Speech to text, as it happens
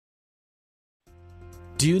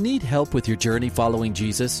Do you need help with your journey following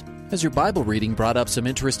Jesus? Has your Bible reading brought up some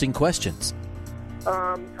interesting questions?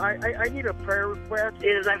 I need a prayer request.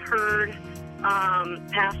 I've heard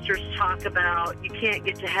pastors talk about you can't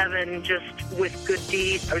get to heaven just with good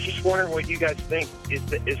deeds. I was just wondering what you guys think. Is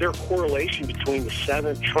there a correlation between the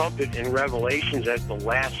seventh trumpet in Revelations as the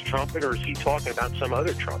last trumpet, or is he talking about some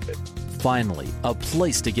other trumpet? Finally, a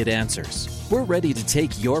place to get answers. We're ready to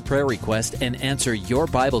take your prayer request and answer your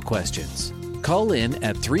Bible questions. Call in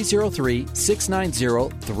at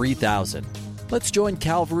 303-690-3000. Let's join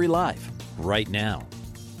Calvary Live right now.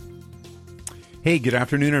 Hey, good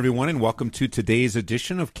afternoon, everyone, and welcome to today's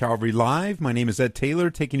edition of Calvary Live. My name is Ed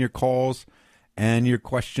Taylor, taking your calls and your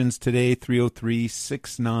questions today.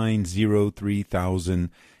 303-690-3000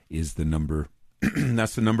 is the number.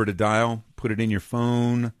 That's the number to dial. Put it in your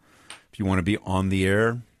phone. If you want to be on the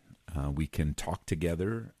air, we can talk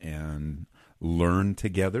together and learn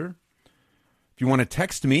together. If you want to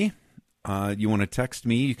text me,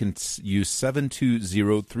 you can use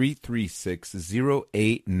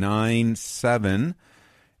 720-336-0897,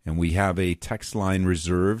 and we have a text line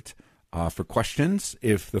reserved for questions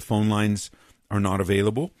if the phone lines are not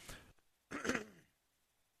available.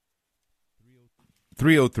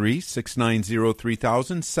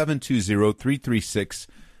 303-690-3000,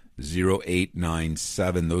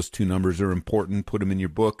 720-336-0897. Those two numbers are important. Put them in your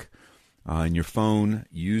book. In your phone,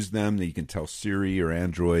 use them. You can tell Siri or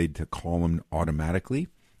Android to call them automatically.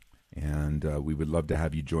 And we would love to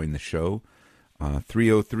have you join the show.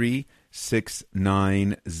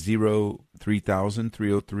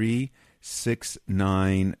 303-690-3000,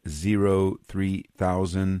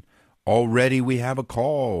 303-690-3000. Already we have a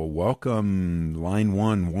call. Welcome, line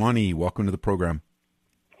one. Wani, welcome to the program.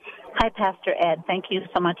 Hi, Pastor Ed. Thank you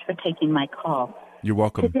so much for taking my call. You're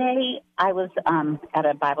welcome. Today, I was at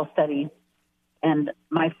a Bible study, and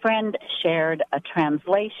my friend shared a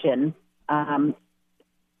translation.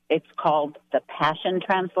 It's called the Passion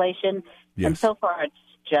Translation. Yes. And so far, it's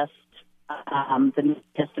just the New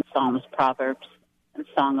Testament Psalms, Proverbs, and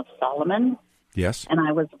Song of Solomon. Yes. And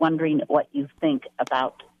I was wondering what you think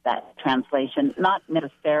about that translation. Not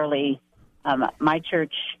necessarily my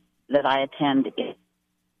church that I attend is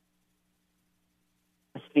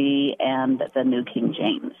and the New King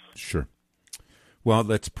James. Sure. Well,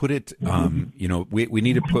 let's put it, we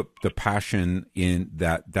need to put the Passion in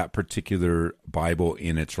that particular Bible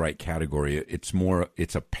in its right category. It's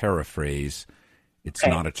a paraphrase. It's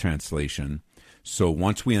not a translation. So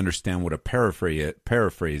once we understand what a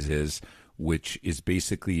paraphrase is, which is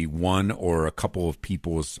basically one or a couple of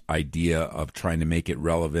people's idea of trying to make it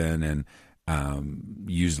relevant and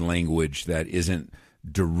use language that isn't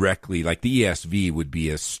directly, like the ESV would be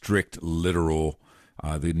a strict literal,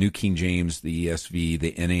 the New King James, the ESV,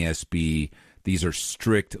 the NASB, these are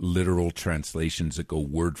strict literal translations that go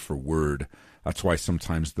word for word. That's why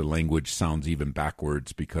sometimes the language sounds even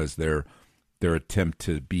backwards, because their attempt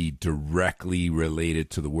to be directly related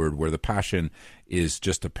to the word, where the Passion is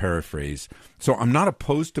just a paraphrase. So I'm not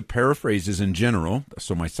opposed to paraphrases in general.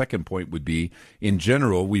 So my second point would be, in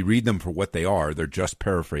general, we read them for what they are. They're just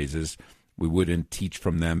paraphrases. We wouldn't teach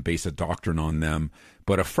from them, base a doctrine on them.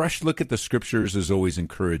 But a fresh look at the Scriptures is always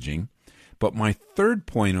encouraging. But my third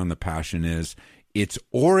point on the Passion is its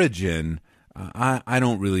origin. I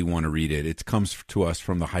don't really want to read it. It comes to us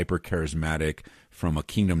from the hyper-charismatic, from a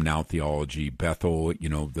Kingdom Now theology. Bethel,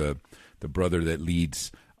 the brother that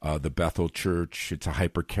leads the Bethel Church. It's a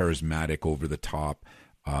hyper-charismatic, over-the-top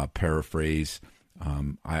paraphrase.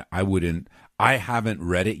 I haven't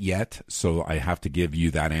read it yet, so I have to give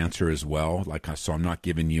you that answer as well. So I'm not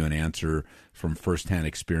giving you an answer from firsthand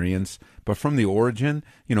experience, but from the origin,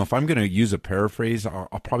 if I'm going to use a paraphrase,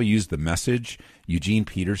 I'll probably use the Message. Eugene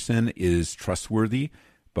Peterson is trustworthy,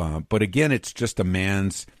 but again, it's just a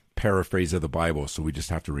man's paraphrase of the Bible, so we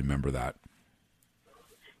just have to remember that.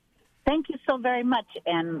 Thank you so very much,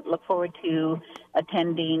 and look forward to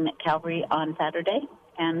attending Calvary on Saturday,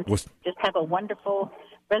 and just have a wonderful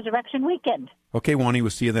Resurrection weekend. Okay, Wani, we'll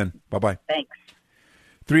see you then. Bye-bye. Thanks.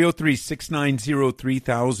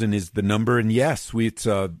 303-690-3000 is the number. And yes, it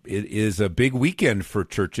is a big weekend for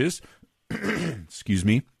churches. Excuse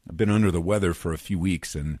me. I've been under the weather for a few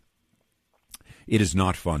weeks, and it is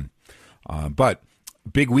not fun. But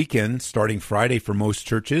big weekend starting Friday for most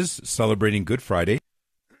churches, celebrating Good Friday.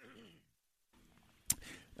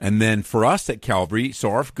 And then for us at Calvary,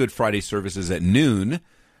 so our Good Friday service is at noon.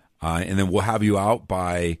 And then we'll have you out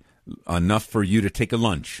by enough for you to take a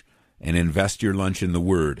lunch and invest your lunch in the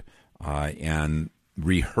Word and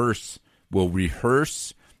rehearse. We'll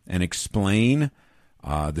rehearse and explain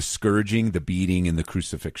the scourging, the beating, and the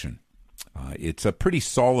crucifixion. It's a pretty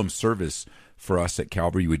solemn service for us at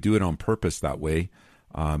Calvary. We do it on purpose that way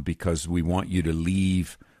because we want you to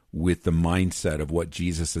leave with the mindset of what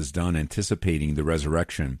Jesus has done, anticipating the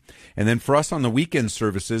resurrection. And then for us on the weekend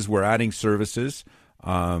services, we're adding services.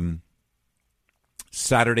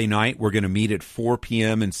 Saturday night, we're going to meet at 4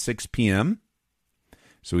 p.m. and 6 p.m.,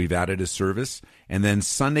 so we've added a service. And then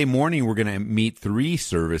Sunday morning, we're going to meet 3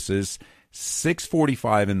 services,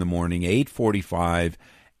 6:45 in the morning, 8:45,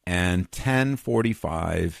 and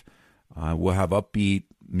 10:45. We'll have upbeat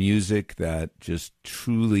music that just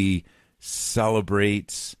truly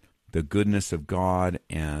celebrates the goodness of God,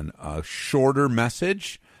 and a shorter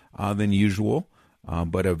message than usual,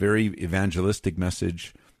 but a very evangelistic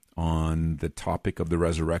message on the topic of the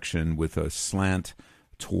resurrection with a slant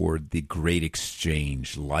toward the great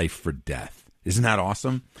exchange, life for death. Isn't that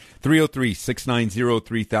awesome?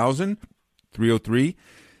 303-690-3000,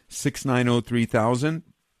 303-690-3000.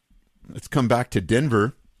 Let's come back to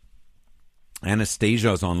Denver.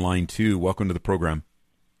 Anastasia's on line 2. Welcome to the program.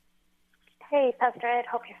 Hey, Pastor Ed.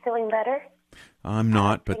 Hope you're feeling better. I'm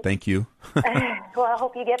not, but thank you. Well, I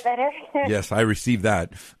hope you get better. Yes, I received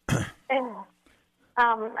that.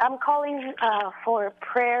 I'm calling for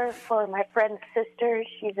prayer for my friend's sister.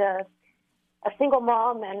 She's a single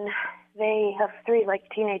mom, and they have 3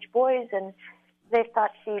 teenage boys, and they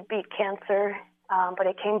thought she'd beat cancer, but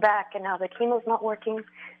it came back, and now the chemo's not working.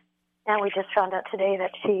 And we just found out today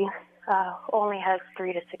that she only has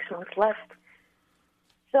 3 to 6 months left.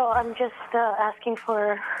 So I'm just asking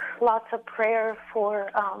for lots of prayer for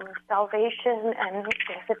salvation, and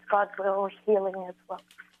if it's God's will, healing as well.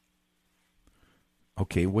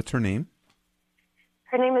 Okay, what's her name?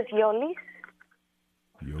 Her name is Yolis.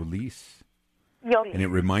 Yolis. Yolis. And it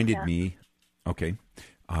reminded me, okay,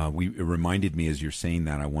 it reminded me as you're saying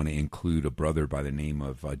that, I want to include a brother by the name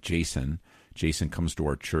of Jason. Jason comes to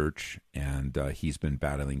our church, and he's been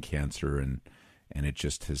battling cancer, and it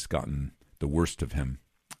just has gotten the worst of him.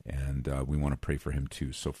 And we want to pray for him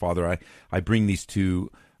too. So, Father, I bring these two,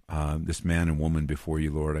 this man and woman before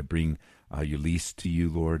you, Lord. I bring Yolis to you,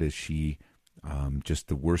 Lord, as she, just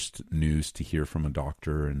the worst news to hear from a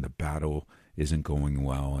doctor, and the battle isn't going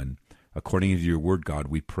well. And according to your word, God,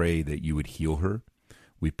 we pray that you would heal her.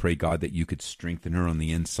 We pray, God, that you could strengthen her on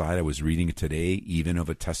the inside. I was reading today even of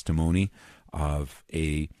a testimony of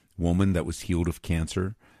a woman that was healed of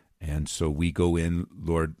cancer. And so we go in,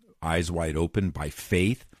 Lord, eyes wide open by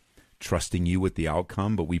faith, trusting you with the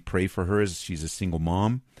outcome. But we pray for her as she's a single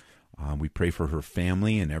mom. We pray for her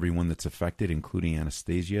family and everyone that's affected, including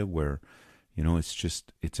Anastasia, where, it's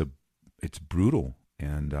brutal.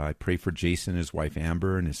 And I pray for Jason, his wife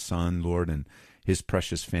Amber, and his son, Lord, and his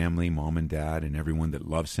precious family, mom and dad, and everyone that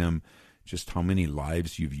loves him. Just how many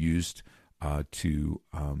lives you've used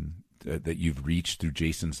that you've reached through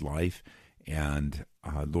Jason's life. And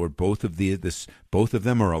Lord, both of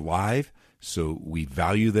them are alive, so we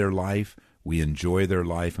value their life, we enjoy their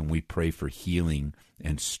life, and we pray for healing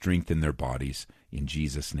and strength in their bodies in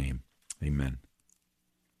Jesus' name. Amen.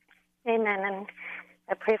 Amen. And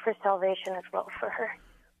I pray for salvation as well for her.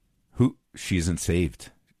 She isn't saved?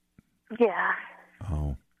 Yeah.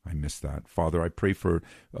 Oh, I missed that. Father, I pray for,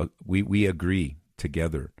 we agree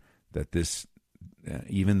together that this,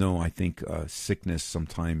 even though I think sickness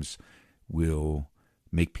sometimes will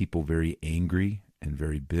make people very angry and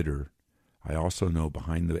very bitter, I also know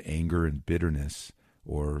behind the anger and bitterness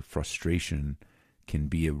or frustration can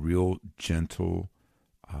be a real gentle,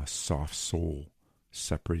 soft soul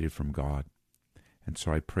separated from God. And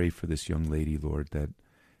so I pray for this young lady, Lord, that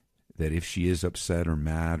if she is upset or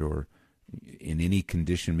mad or in any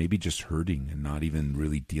condition, maybe just hurting and not even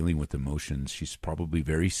really dealing with emotions, she's probably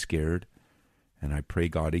very scared. And I pray,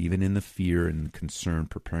 God, even in the fear and concern,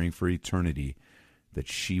 preparing for eternity, that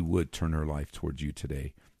she would turn her life towards you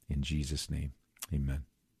today. In Jesus' name, amen.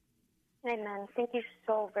 Amen. Thank you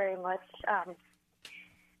so very much.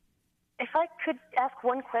 If I could ask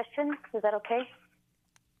one question, is that okay?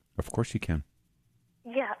 Of course you can.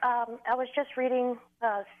 Yeah, I was just reading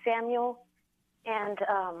Samuel, and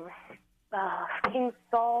King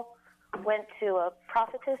Saul went to a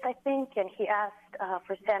prophetess, I think, and he asked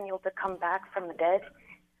for Samuel to come back from the dead.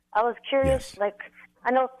 I was curious, yes.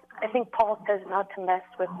 I think Paul says not to mess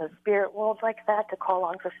with the spirit world like that, to call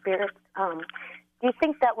on for spirits. Do you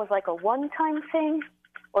think that was like a one-time thing,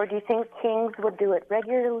 or do you think kings would do it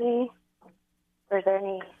regularly? Or is there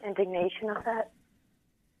any indignation of that?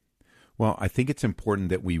 Well, I think it's important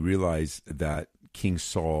that we realize that King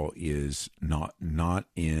Saul is not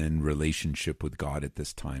in relationship with God at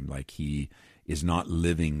this time. Like, he is not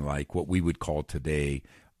living like what we would call today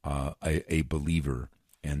a believer.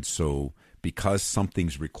 And so because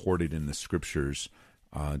something's recorded in the scriptures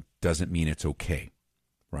doesn't mean it's okay,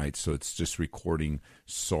 right? So it's just recording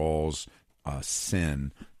Saul's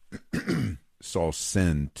sin, Saul's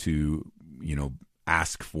sin to,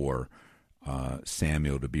 ask for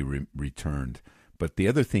Samuel to be returned. But the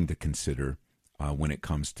other thing to consider when it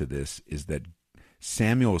comes to this is that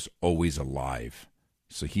Samuel's always alive.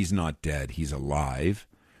 So he's not dead, he's alive.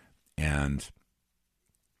 And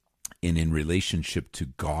in relationship to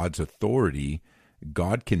God's authority,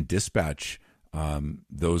 God can dispatch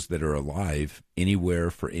those that are alive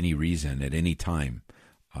anywhere for any reason at any time.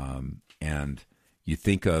 And you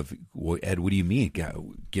think of, well, Ed, what do you mean?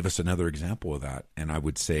 Give us another example of that. And I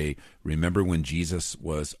would say, remember when Jesus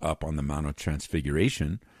was up on the Mount of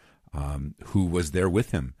Transfiguration, who was there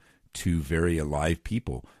with him? Two very alive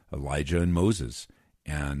people, Elijah and Moses.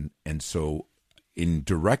 And so in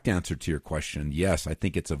direct answer to your question, yes, I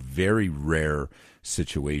think it's a very rare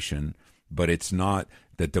situation, but it's not,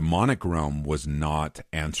 the demonic realm was not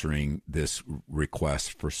answering this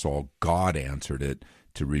request for Saul. God answered it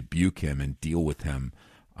to rebuke him and deal with him.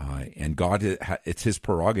 And God, it's his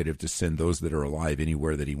prerogative to send those that are alive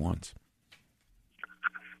anywhere that he wants.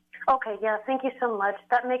 Okay, yeah, thank you so much.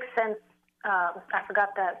 That makes sense. I forgot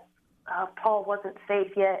that Paul wasn't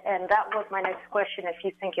saved yet, and that was my next question, if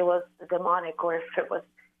you think it was the demonic or if it was,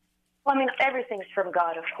 well, I mean, everything's from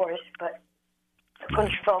God, of course, but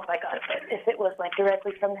controlled by God. But if it was like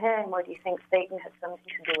directly from him, or do you think Satan had something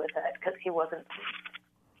to do with that because he wasn't?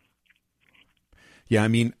 Yeah, I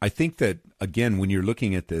mean, I think that, again, when you're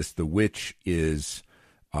looking at this, the witch is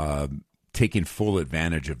taking full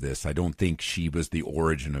advantage of this. I don't think she was the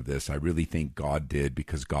origin of this. I really think God did,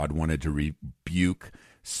 because God wanted to rebuke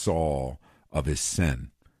Saul of his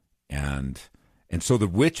sin. And so the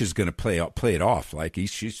witch is going to play it off. Like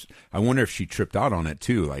she's, I wonder if she tripped out on it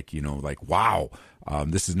too. Like, wow,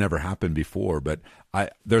 this has never happened before. But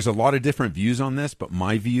there's a lot of different views on this, but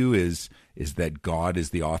my view is that God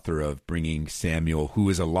is the author of bringing Samuel, who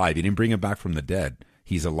is alive. He didn't bring him back from the dead.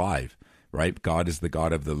 He's alive, right? God is the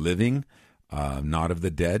God of the living, not of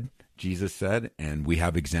the dead, Jesus said. And we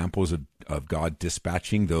have examples of God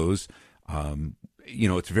dispatching those.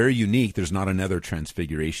 It's very unique. There's not another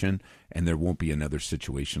transfiguration, and there won't be another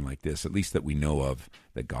situation like this, at least that we know of,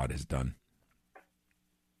 that God has done.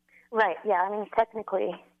 Right, yeah. I mean,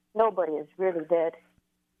 technically, nobody is really dead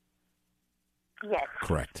yet.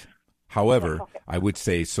 Correct. However, I would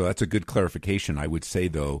say, so that's a good clarification. I would say,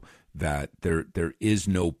 though, that there is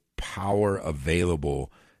no power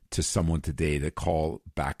available to someone today to call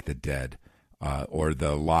back the dead. Or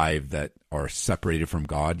the alive that are separated from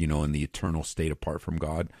God, in the eternal state apart from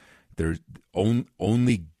God. There's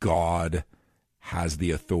only God has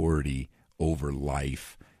the authority over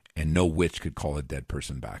life, and no witch could call a dead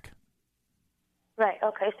person back. Right.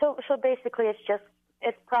 Okay. So basically,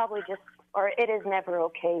 it's probably just, or it is never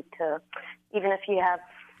okay to, even if you have,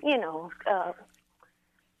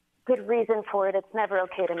 good reason for it, it's never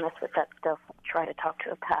okay to mess with that stuff. Try to talk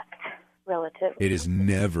to a past relative. It is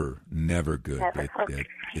never good. Never.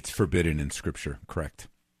 It's forbidden in Scripture. Correct.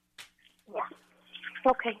 Yeah.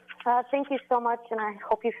 Okay. Thank you so much, and I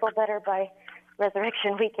hope you feel better by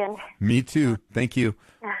Resurrection Weekend. Me too. Thank you.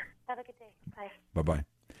 Have a good day. Bye. Bye-bye.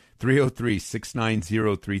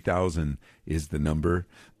 303-690-3000 is the number.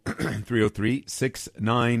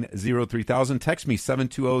 303-690-3000. Text me,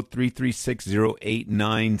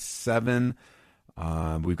 720-336-0897.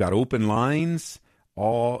 We've got open lines,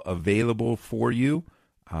 all available for you.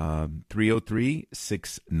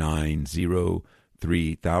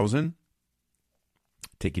 303-690-3000.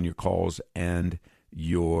 Taking your calls and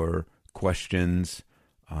your questions.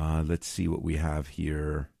 Let's see what we have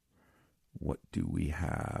here. What do we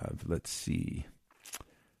have? Let's see.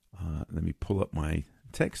 Let me pull up my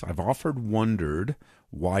text. I've often wondered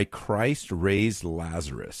why Christ raised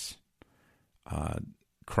Lazarus.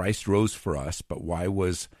 Christ rose for us, but why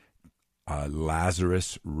was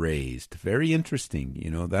Lazarus raised? Very interesting.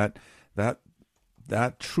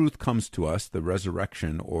 That truth comes to us, the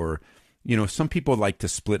resurrection, or some people like to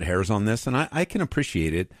split hairs on this, and I can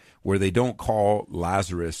appreciate it, where they don't call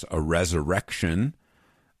Lazarus a resurrection,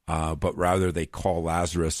 but rather they call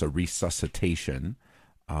Lazarus a resuscitation.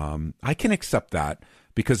 I can accept that,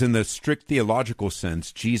 because in the strict theological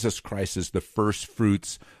sense, Jesus Christ is the first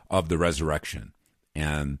fruits of the resurrection.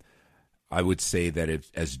 And I would say that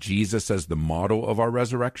as Jesus as the model of our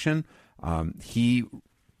resurrection, he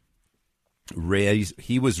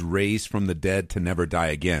was raised from the dead to never die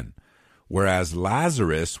again, whereas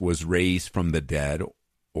Lazarus was raised from the dead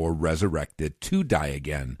or resurrected to die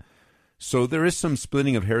again. So there is some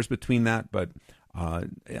splitting of hairs between that, but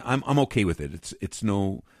I'm okay with it. It's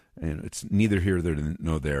no and it's neither here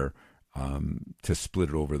nor there to split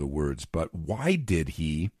it over the words. But why did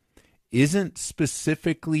he isn't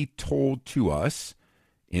specifically told to us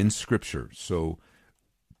in Scripture. So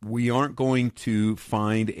we aren't going to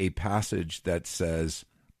find a passage that says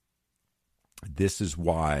this is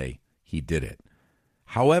why he did it.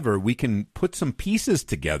 However, we can put some pieces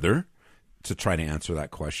together to try to answer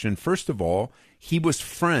that question. First of all, he was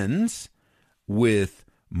friends with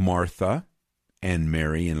Martha and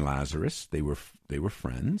Mary and Lazarus. They were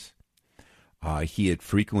friends. He had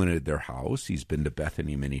frequented their house. He's been to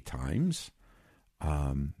Bethany many times.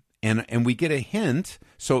 And we get a hint.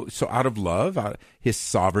 So out of love, his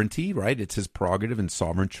sovereignty, right? It's his prerogative and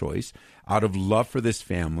sovereign choice, out of love for this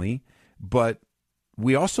family. But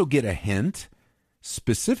we also get a hint,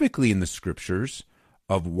 specifically in the Scriptures,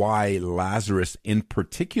 of why Lazarus in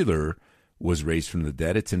particular was raised from the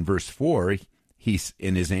dead. It's in verse 4. He's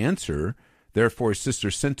in his answer. Therefore his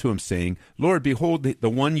sister sent to him, saying, Lord, behold, the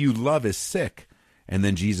one you love is sick. And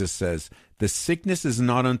then Jesus says, the sickness is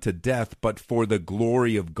not unto death, but for the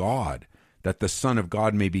glory of God, that the Son of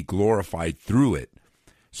God may be glorified through it.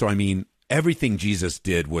 So, I mean, everything Jesus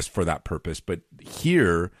did was for that purpose. But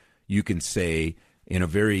here you can say, in a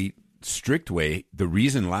very strict way, the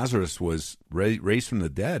reason Lazarus was raised from the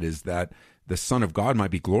dead is that the Son of God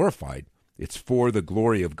might be glorified. It's for the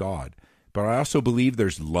glory of God. But I also believe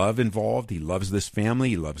there's love involved. He loves this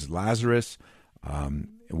family. He loves Lazarus.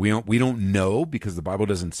 We don't know because the Bible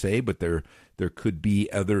doesn't say, but there could be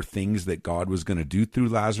other things that God was going to do through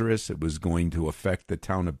Lazarus. It was going to affect the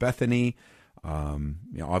town of Bethany.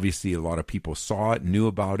 Obviously, a lot of people saw it, knew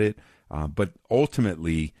about it. But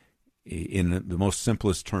ultimately, in the most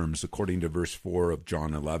simplest terms, according to verse 4 of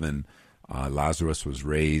John 11, Lazarus was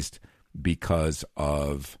raised because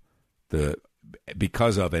of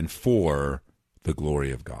and for the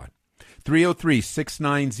glory of God.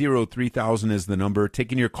 303-690-3000 is the number.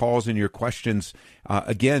 Taking your calls and your questions.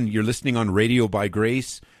 Again, you're listening on Radio by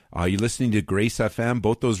Grace. You're listening to Grace FM,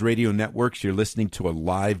 both those radio networks. You're listening to a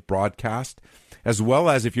live broadcast, as well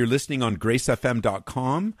as if you're listening on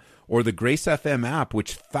gracefm.com or the Grace FM app,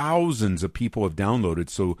 which thousands of people have downloaded.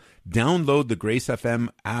 So download the Grace FM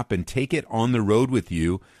app and take it on the road with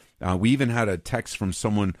you. We even had a text from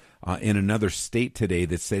someone in another state today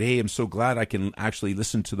that said, hey, I'm so glad I can actually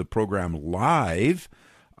listen to the program live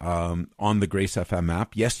on the Grace FM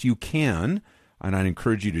app. Yes, you can, and I'd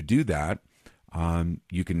encourage you to do that.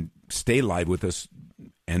 You can stay live with us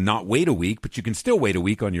and not wait a week, but you can still wait a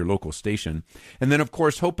week on your local station. And then, of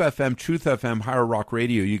course, Hope FM, Truth FM, Higher Rock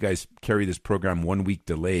Radio. You guys carry this program 1 week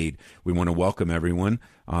delayed. We want to welcome everyone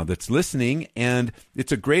that's listening. And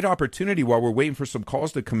it's a great opportunity while we're waiting for some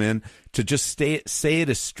calls to come in to just say it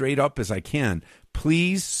as straight up as I can.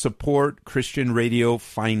 Please support Christian radio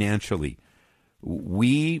financially.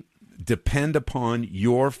 We depend upon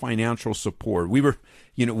your financial support. We were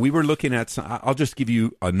looking at I'll just give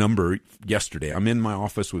you a number yesterday. I'm in my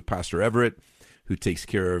office with Pastor Everett, who takes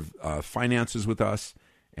care of finances with us,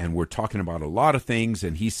 and we're talking about a lot of things,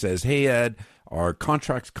 and he says, hey, Ed, our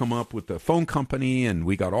contracts come up with the phone company, and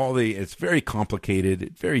we got it's very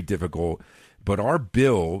complicated, very difficult, but our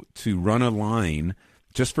bill to run a line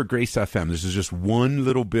just for Grace FM, this is just one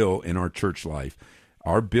little bill in our church life.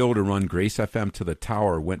 Our bill to run Grace FM to the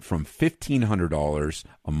tower went from $1,500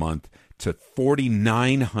 a month to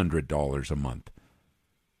 $4,900 a month.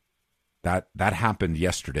 That happened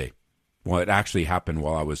yesterday. Well, it actually happened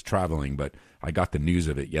while I was traveling, but I got the news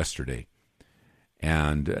of it yesterday.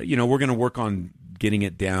 And, we're going to work on getting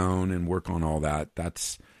it down and work on all that.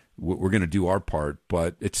 We're going to do our part,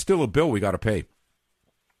 but it's still a bill we got to pay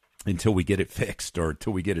until we get it fixed or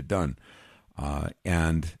until we get it done.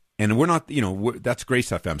 And we're not, that's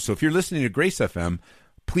Grace FM. So if you're listening to Grace FM,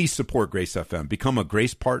 please support Grace FM. Become a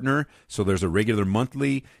Grace partner. So there's a regular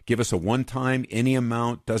monthly. Give us a one-time, any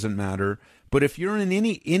amount, doesn't matter. But if you're in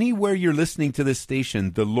anywhere you're listening to this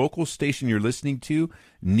station, the local station you're listening to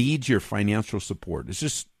needs your financial support. It's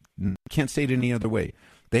just, can't say it any other way.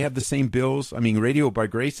 They have the same bills. I mean, Radio by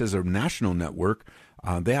Grace is a national network.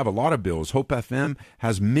 They have a lot of bills. Hope FM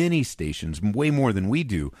has many stations, way more than we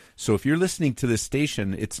do. So if you're listening to this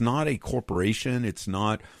station, it's not a corporation. It's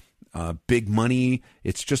not big money.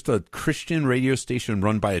 It's just a Christian radio station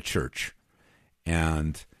run by a church.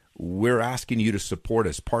 And we're asking you to support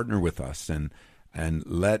us, partner with us, and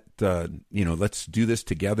let's do this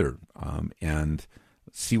together and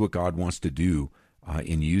see what God wants to do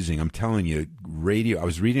in using. I'm telling you, radio. I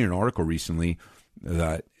was reading an article recently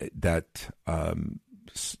that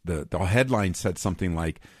the headline said something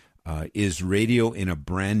like, is radio in a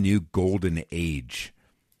brand new golden age?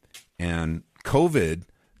 And COVID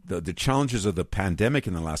the challenges of the pandemic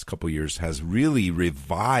in the last couple of years has really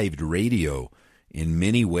revived radio in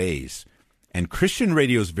many ways. And Christian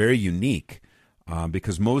radio is very unique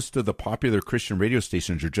because most of the popular Christian radio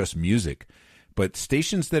stations are just music. But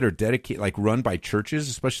stations that are dedicated, like run by churches,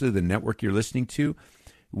 especially the network you're listening to,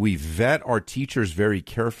 we vet our teachers very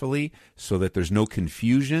carefully so that there's no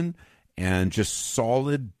confusion and just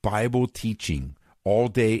solid Bible teaching all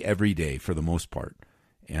day, every day for the most part.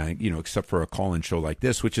 And, except for a call-in show like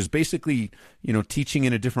this, which is basically, teaching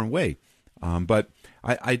in a different way. But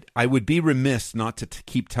I would be remiss not to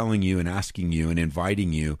keep telling you and asking you and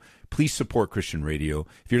inviting you, please support Christian radio.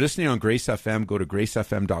 If you're listening on Grace FM, go to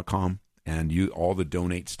gracefm.com. And all the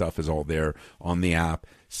donate stuff is all there on the app.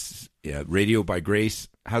 Radio by Grace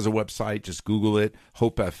has a website. Just Google it.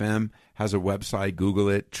 Hope FM has a website. Google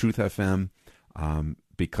it. Truth FM,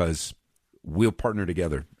 because we'll partner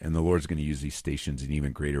together, and the Lord's going to use these stations in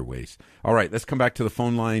even greater ways. All right, let's come back to the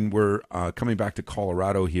phone line. We're coming back to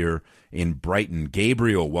Colorado here in Brighton.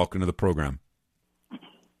 Gabriel, welcome to the program.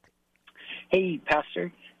 Hey,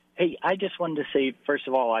 Pastor. Hey, I just wanted to say, first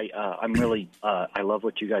of all, I'm really I love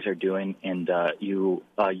what you guys are doing, and you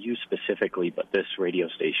specifically, but this radio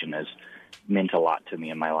station has meant a lot to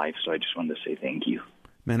me in my life, so I just wanted to say thank you.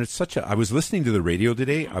 Man, it's I was listening to the radio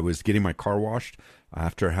today. I was getting my car washed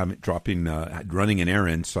after running an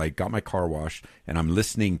errand, so I got my car washed, and I'm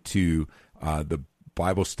listening to the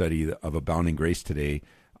Bible study of Abounding Grace today.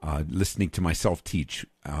 Listening to myself teach,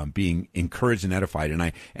 being encouraged and edified.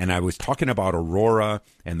 And I was talking about Aurora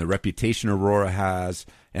and the reputation Aurora has.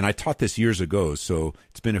 And I taught this years ago, so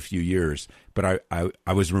it's been a few years. But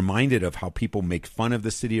I was reminded of how people make fun of the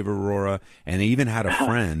city of Aurora. And I even had a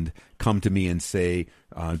friend come to me and say,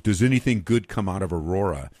 does anything good come out of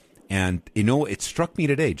Aurora? And, it struck me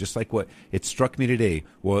today, just like what it struck me today.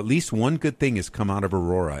 Well, at least one good thing has come out of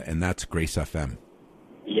Aurora, and that's Grace FM.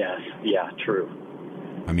 Yes, yeah, true.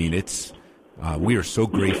 I mean, we are so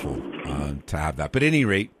grateful to have that. But at any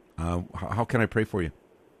rate, how can I pray for you?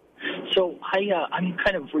 So I'm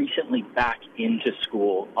kind of recently back into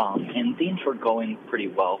school, and things were going pretty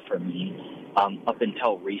well for me. Up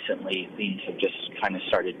until recently, things have just kind of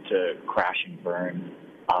started to crash and burn,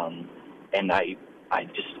 and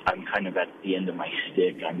I'm kind of at the end of my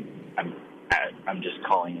stick. I'm just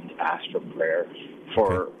calling in to ask for prayer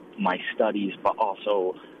for my studies, but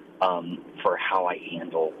also for how I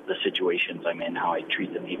handle the situations I'm in, how I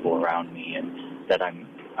treat the people around me, and that I'm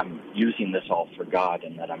using this all for God,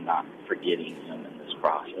 and that I'm not forgetting Him in this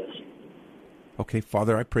process. Okay,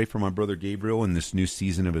 Father, I pray for my brother Gabriel in this new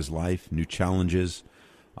season of his life, new challenges,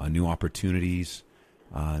 new opportunities,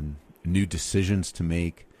 new decisions to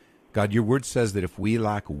make. God, your word says that if we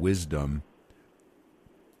lack wisdom,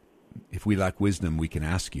 we can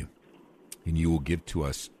ask you, and you will give to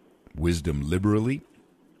us wisdom liberally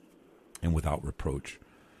and without reproach.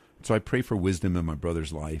 So I pray for wisdom in my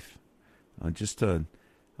brother's life, just a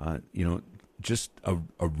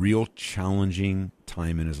real challenging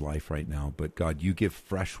time in his life right now. But God, you give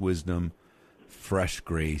fresh wisdom, fresh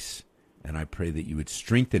grace, and I pray that you would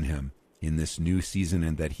strengthen him in this new season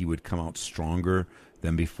and that he would come out stronger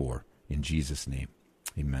than before. In Jesus' name,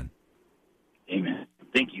 amen. Amen.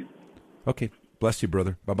 Thank you. Okay. Bless you,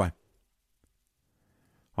 brother. Bye-bye.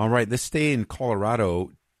 All right. Let's stay in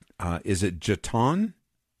Colorado. Is it Jatan?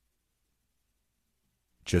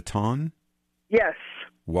 Jatan? Yes.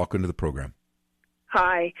 Welcome to the program.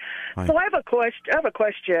 Hi. So I have a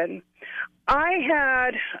question. I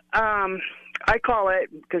had, I call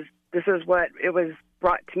it, because this is what it was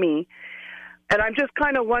brought to me, and I'm just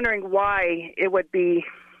kind of wondering why it would be,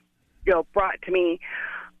 brought to me.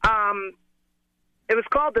 It was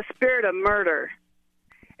called the spirit of murder,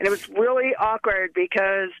 and it was really awkward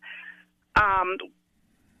because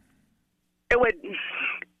it would.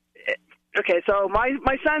 Okay, so my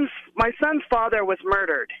son's father was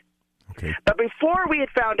murdered. Okay. But before we had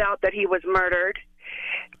found out that he was murdered,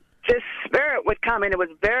 this spirit would come, and it was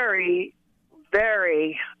very,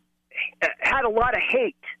 very, had a lot of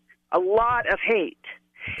hate.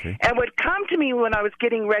 Okay. And would come to me when I was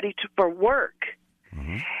getting ready for work.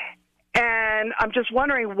 Mm-hmm. And I'm just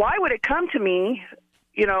wondering, why would it come to me?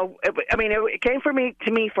 It came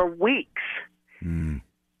to me for weeks. Mm.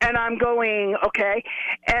 And I'm going, okay.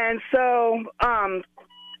 And so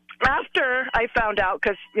after I found out,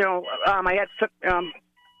 because, I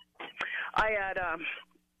had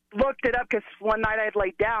looked it up because one night I had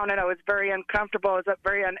laid down and I was very uncomfortable. I was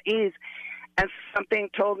very uneasy. And something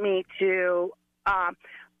told me to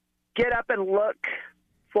get up and look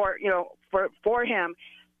for him.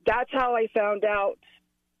 That's how I found out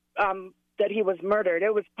that he was murdered.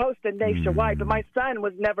 It was posted nationwide, but my son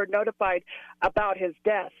was never notified about his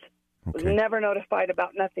death. Okay. Was never notified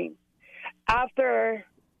about nothing. After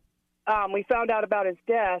we found out about his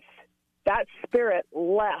death, that spirit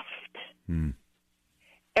left. Mm.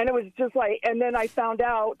 And it was just like, and then I found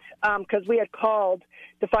out, because we had called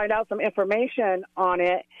to find out some information on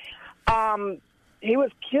it, he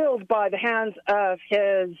was killed by the hands of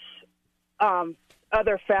his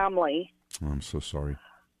other family. I'm so sorry.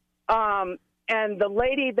 And the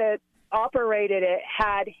lady that operated it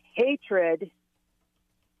had hatred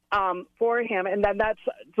for him. And then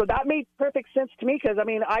so that made perfect sense to me, because, I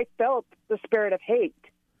mean, I felt the spirit of hate.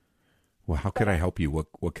 Well, how could I help you?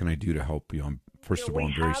 What can I do to help you? First of all,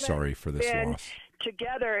 I'm very sorry for this loss.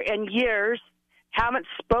 Together in years, haven't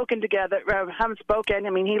spoken together, haven't spoken. I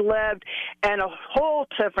mean, he lived in a whole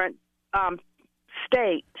different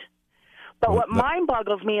state. But what mind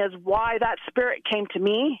boggles me is why that spirit came to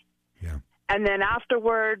me. Yeah. And then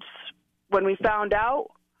afterwards, when we found out,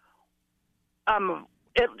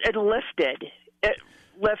 it lifted. It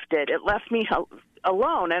lifted. It left me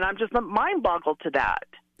alone, and I'm just mind boggled to that.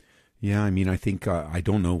 Yeah, I mean, I think I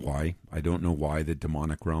don't know why. I don't know why the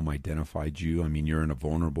demonic realm identified you. I mean, you're in a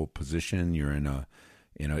vulnerable position. You're in a,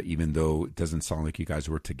 even though it doesn't sound like you guys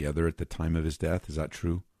were together at the time of his death. Is that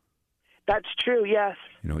true? That's true, yes.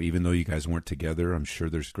 Even though you guys weren't together, I'm sure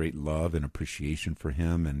there's great love and appreciation for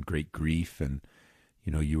him and great grief. And,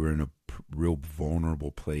 you were in a real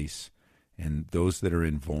vulnerable place. And those that are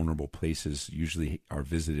in vulnerable places usually are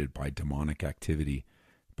visited by demonic activity,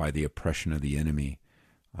 by the oppression of the enemy.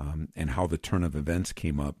 And how the turn of events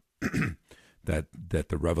came up, that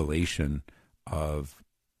the revelation of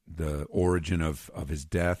the origin of his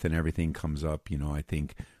death and everything comes up. I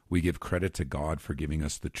think we give credit to God for giving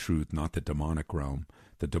us the truth, not the demonic realm.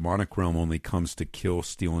 The demonic realm only comes to kill,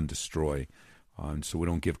 steal, and destroy. So we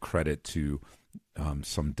don't give credit to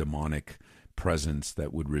some demonic presence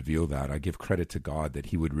that would reveal that. I give credit to God that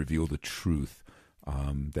he would reveal the truth,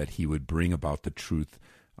 that he would bring about the truth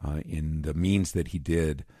in the means that he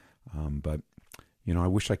did. But, I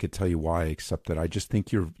wish I could tell you why, except that I just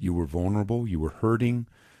think you were vulnerable. You were hurting.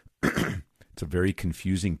 It's a very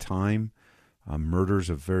confusing time. Murder's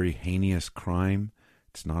a very heinous crime.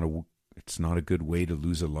 It's not a good way to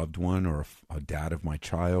lose a loved one or a dad of my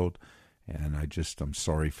child. And I'm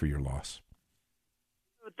sorry for your loss.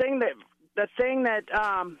 The thing that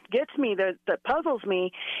gets me, that puzzles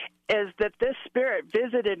me, is that this spirit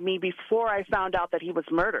visited me before I found out that he was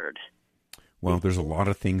murdered. Well, there's a lot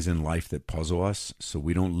of things in life that puzzle us, so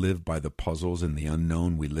we don't live by the puzzles and the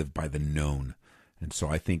unknown. We live by the known. And so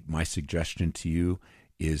I think my suggestion to you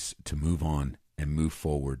is to move on and move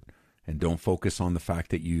forward. And don't focus on the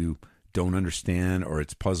fact that you don't understand or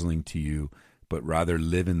it's puzzling to you, but rather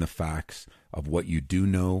live in the facts of what you do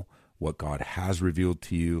know, what God has revealed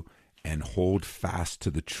to you, and hold fast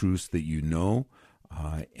to the truths that you know,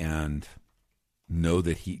 and know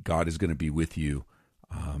that God is going to be with you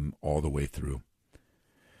all the way through.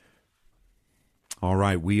 All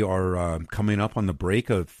right, we are coming up on the break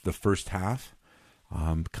of the first half.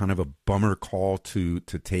 Kind of a bummer call to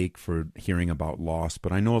take for hearing about loss,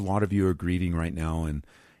 but I know a lot of you are grieving right now,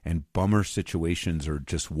 and bummer situations are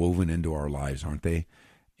just woven into our lives, aren't they?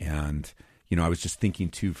 And, I was just thinking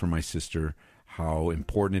too for my sister, how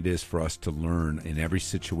important it is for us to learn in every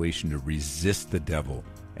situation to resist the devil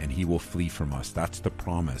and he will flee from us. That's the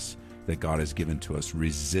promise that God has given to us.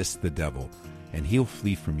 Resist the devil and he'll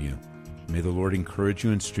flee from you. May the Lord encourage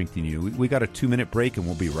you and strengthen you. We got a 2-minute break and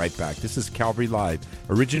we'll be right back. This is Calvary Live,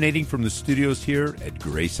 originating from the studios here at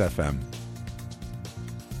Grace FM.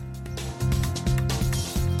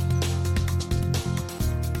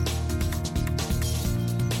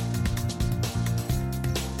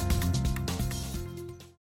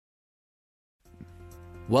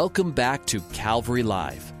 Welcome back to Calvary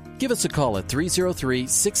Live. Give us a call at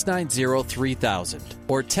 303-690-3000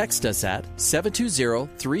 or text us at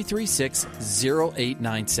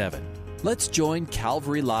 720-336-0897. Let's join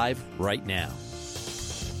Calvary Live right now.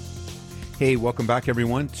 Hey, welcome back,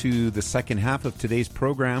 everyone, to the second half of today's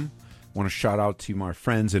program. I want to shout out to my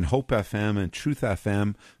friends in Hope FM and Truth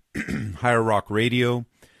FM, Higher Rock Radio,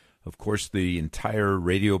 of course, the entire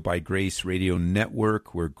Radio by Grace radio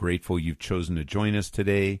network. We're grateful you've chosen to join us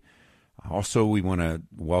today. Also, we want to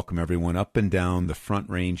welcome everyone up and down the Front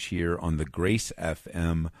Range here on the Grace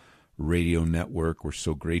FM radio network. We're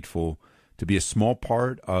so grateful to be a small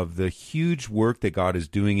part of the huge work that God is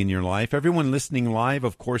doing in your life. Everyone listening live,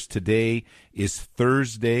 of course, today is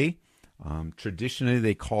Thursday. Traditionally,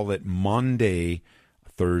 they call it Monday,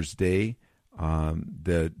 Thursday,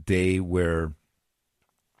 the day where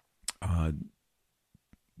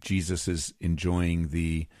Jesus is enjoying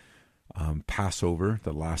the Passover,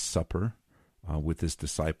 the Last Supper, with his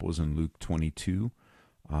disciples in Luke 22.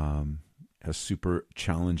 A super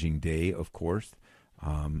challenging day, of course.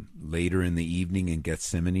 Later in the evening in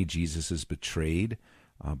Gethsemane, Jesus is betrayed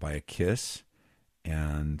by a kiss.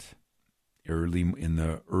 And in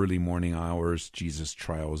the early morning hours, Jesus'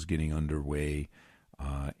 trial is getting underway.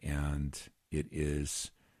 And it is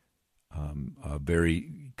a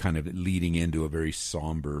very kind of leading into a very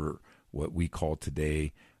somber, what we call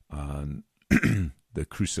today, the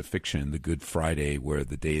crucifixion, the Good Friday, where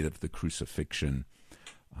the day of the crucifixion.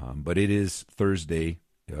 But it is Thursday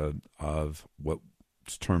of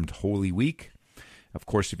what's termed Holy Week. Of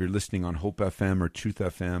course, if you're listening on Hope FM or Truth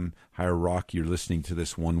FM, Higher Rock, you're listening to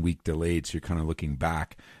this 1 week delayed, so you're kind of looking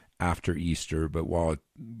back after Easter. But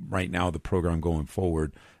right now the program going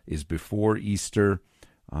forward is before Easter,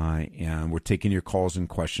 and we're taking your calls and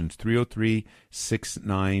questions.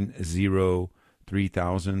 303-690-3000,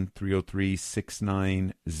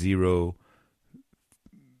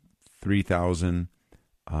 303-690-3000.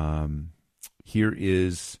 Here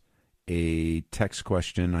is a text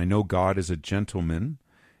question. I know God is a gentleman.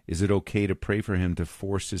 Is it okay to pray for him to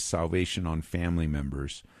force his salvation on family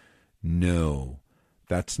members? No,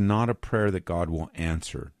 that's not a prayer that God will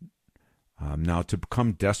answer. Now, to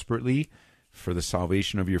come desperately for the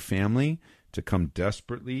salvation of your family, to come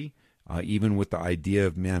desperately, even with the idea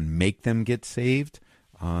of, make them get saved,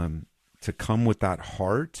 to come with that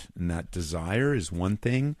heart and that desire is one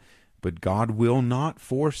thing, but God will not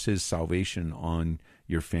force his salvation on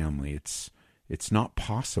your family. It's not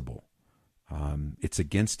possible. It's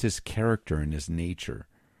against his character and his nature.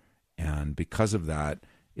 And because of that,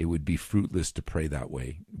 it would be fruitless to pray that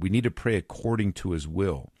way. We need to pray according to his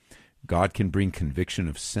will. God can bring conviction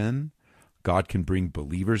of sin. God can bring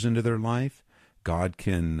believers into their life. God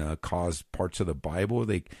can cause parts of the Bible.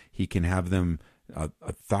 He can have them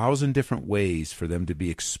 1,000 different ways for them to be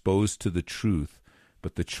exposed to the truth.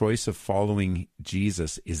 But the choice of following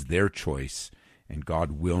Jesus is their choice, and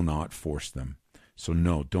God will not force them. So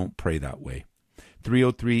no, don't pray that way.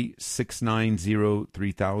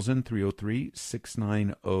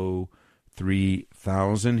 303-690-3000,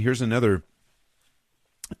 303-690-3000. Here's another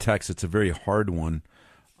text. It's a very hard one.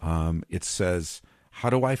 It says, how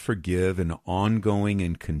do I forgive an ongoing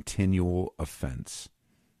and continual offense?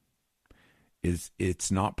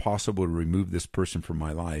 It's not possible to remove this person from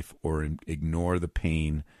my life or ignore the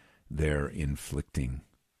pain they're inflicting.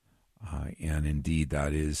 And indeed,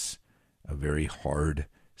 that is a very hard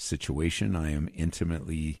situation. I am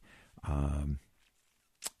intimately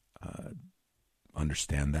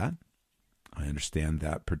understand that. I understand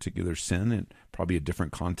that particular sin, and probably a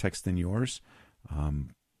different context than yours,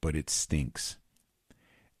 but it stinks.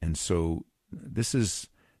 And so I'm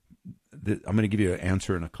going to give you an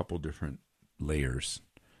answer in a couple different layers.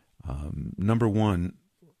 Number one,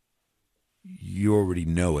 you already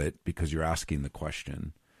know it because you're asking the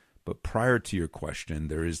question. But prior to your question,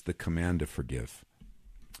 there is the command to forgive.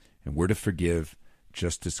 And we're to forgive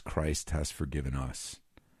just as Christ has forgiven us.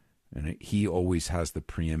 And he always has the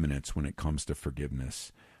preeminence when it comes to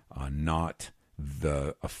forgiveness, not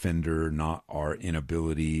the offender, not our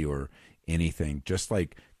inability or anything. Just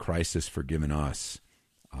like Christ has forgiven us.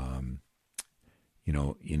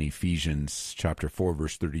 In Ephesians chapter 4,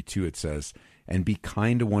 verse 32, it says, and be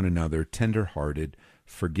kind to one another, tender-hearted,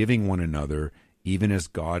 forgiving one another, even as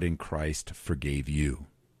God in Christ forgave you.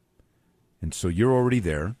 And so you're already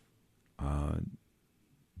there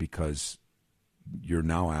because you're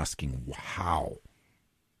now asking, how?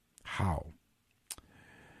 How?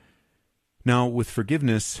 Now, with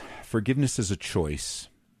forgiveness is a choice.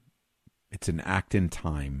 It's an act in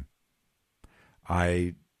time.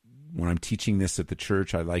 When I'm teaching this at the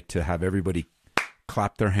church, I like to have everybody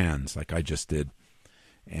clap their hands like I just did.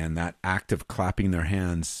 And that act of clapping their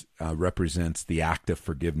hands represents the act of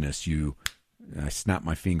forgiveness. I snap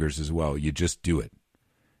my fingers as well. You just do it.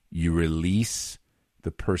 You release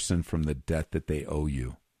the person from the debt that they owe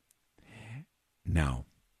you. Now,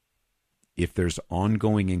 if there's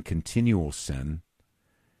ongoing and continual sin,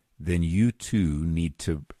 then you too need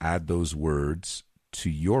to add those words to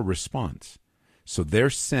your response. So their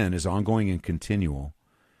sin is ongoing and continual.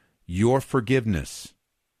 Your forgiveness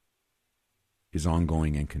is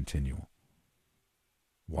ongoing and continual.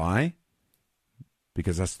 Why?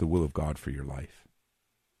 Because that's the will of God for your life.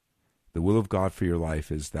 The will of God for your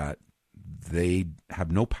life is that they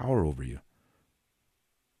have no power over you,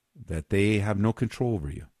 that they have no control over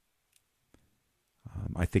you.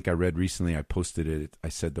 I think I read recently, I posted it, I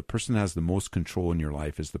said the person that has the most control in your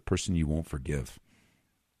life is the person you won't forgive.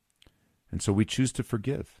 And so we choose to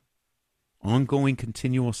forgive. ongoing,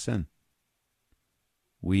 continual sin.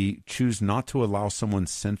 We choose not to allow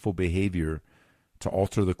someone's sinful behavior to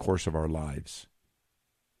alter the course of our lives.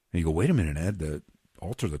 And you go, wait a minute, Ed,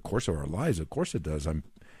 alter the course of our lives? Of course it does.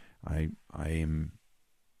 I am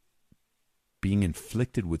being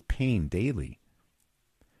inflicted with pain daily.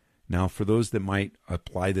 Now, for those that might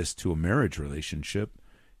apply this to a marriage relationship,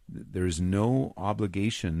 there is no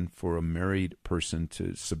obligation for a married person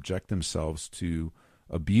to subject themselves to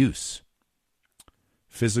abuse,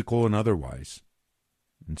 physical and otherwise.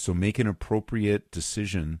 And so make an appropriate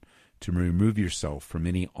decision to remove yourself from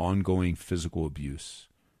any ongoing physical abuse.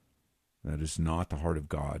 That is not the heart of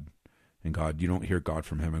God. And God, you don't hear God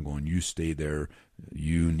from heaven going, you stay there,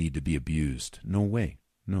 you need to be abused. No way,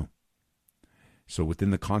 no. So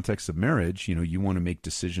within the context of marriage, you want to make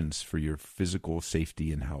decisions for your physical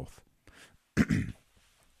safety and health.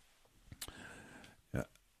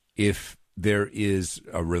 If there is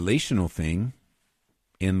a relational thing,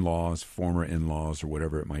 in-laws, former in-laws, or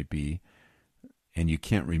whatever it might be, and you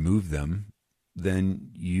can't remove them, then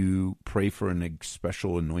you pray for a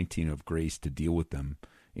special anointing of grace to deal with them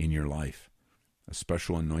in your life, a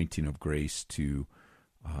special anointing of grace to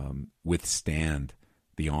withstand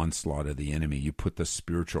the onslaught of the enemy. You put the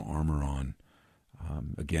spiritual armor on.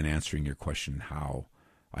 Again, answering your question, how?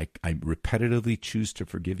 I repetitively choose to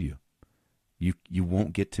forgive you. You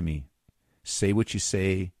won't get to me. Say what you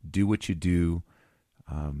say, do what you do,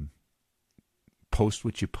 post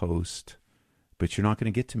what you post, but you're not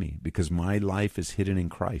going to get to me because my life is hidden in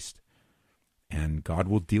Christ, and God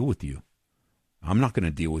will deal with you. I'm not going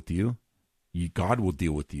to deal with you. God will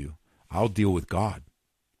deal with you. I'll deal with God.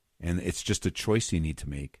 And it's just a choice you need to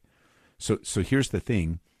make. So here's the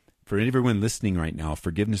thing. For everyone listening right now,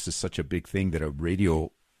 forgiveness is such a big thing that a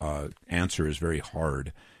radio answer is very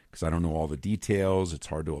hard because I don't know all the details. It's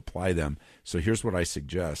hard to apply them. So here's what I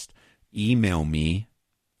suggest. Email me.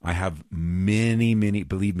 I have many,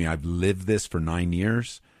 believe me, I've lived this for 9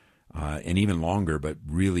 years and even longer, but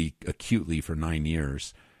really acutely for 9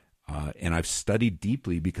 years. And I've studied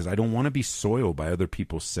deeply because I don't want to be soiled by other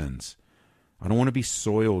people's sins. I don't want to be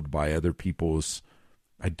soiled by other people's.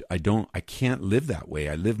 I can't live that way.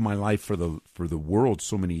 I live my life for the world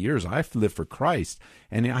so many years. I've lived for Christ,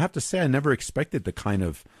 and I have to say I never expected the kind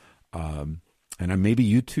of, and maybe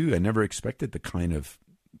you too. I never expected the kind of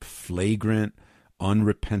flagrant,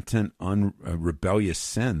 unrepentant, rebellious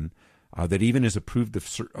sin that even is approved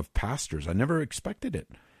of pastors. I never expected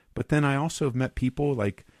it. But then I also have met people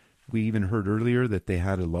like we even heard earlier that they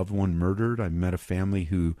had a loved one murdered. I met a family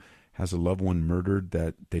who has a loved one murdered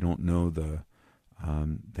that they don't know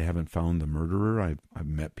they haven't found the murderer. I've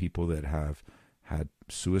met people that have had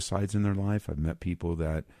suicides in their life. I've met people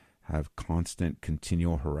that have constant,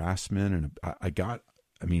 continual harassment. And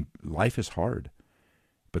life is hard,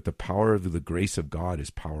 but the power of the grace of God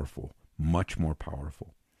is powerful, much more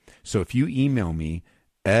powerful. So if you email me,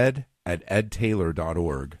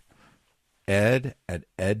 ed@edtaylor.org,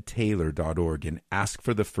 ed@edtaylor.org, and ask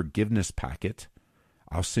for the forgiveness packet,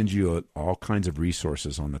 I'll send you all kinds of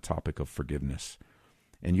resources on the topic of forgiveness.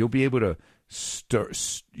 And you'll be able to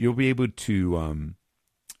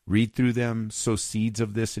read through them, sow seeds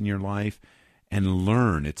of this in your life, and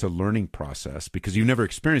learn. It's a learning process because you've never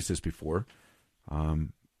experienced this before.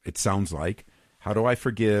 It sounds like. How do I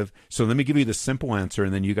forgive? So let me give you the simple answer,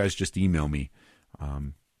 and then you guys just email me,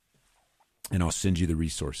 and I'll send you the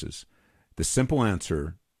resources. The simple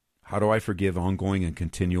answer, how do I forgive ongoing and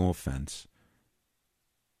continual offense,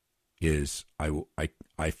 is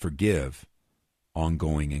I forgive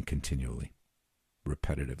ongoing and continually,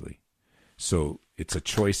 repetitively. So it's a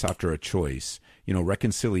choice after a choice.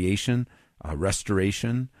 Reconciliation,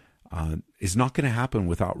 restoration is not going to happen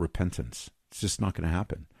without repentance. It's just not going to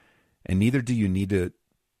happen. And neither do you need to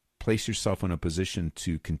place yourself in a position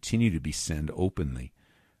to continue to be sinned openly.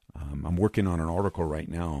 I'm working on an article right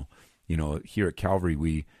now. Here at Calvary,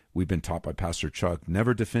 we've been taught by Pastor Chuck,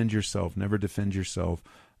 never defend yourself, never defend yourself.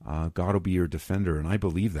 God will be your defender, and I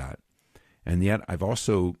believe that. And yet I've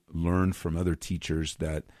also learned from other teachers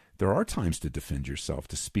that there are times to defend yourself,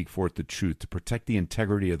 to speak forth the truth, to protect the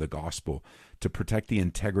integrity of the gospel, to protect the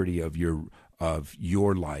integrity of your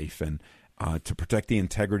life, and to protect the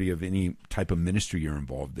integrity of any type of ministry you're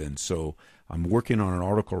involved in. So I'm working on an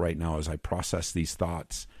article right now as I process these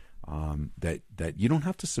thoughts that you don't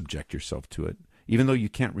have to subject yourself to it. Even though you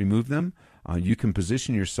can't remove them, you can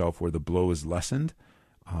position yourself where the blow is lessened,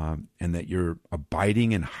 and that you're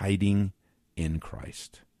abiding and hiding in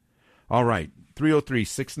Christ. All right,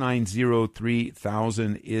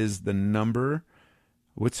 303-690-3000 is the number.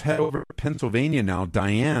 Let's head over to Pennsylvania now.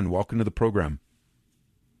 Diane, welcome to the program.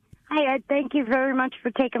 Hi, Ed. Thank you very much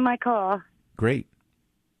for taking my call. Great.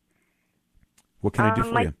 What can I do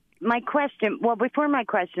for you? My question, before my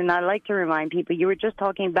question, I'd like to remind people, you were just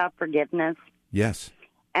talking about forgiveness. Yes.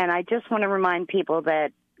 And I just want to remind people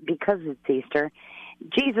that because it's Easter,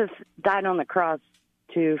 Jesus died on the cross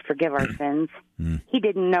to forgive our sins. He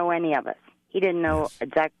didn't know any of us. He didn't know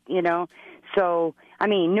So, I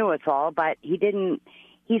mean, he knew us all, but he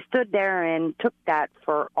stood there and took that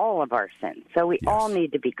for all of our sins. So we all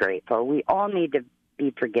need to be grateful. We all need to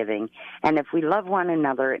be forgiving. And if we love one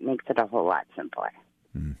another, it makes it a whole lot simpler.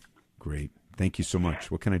 Great. Thank you so much.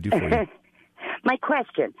 What can I do for you? My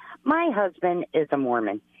question. My husband is a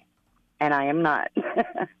Mormon, and I am not.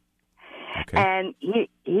 Okay. And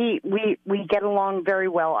we get along very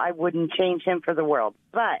well. I wouldn't change him for the world.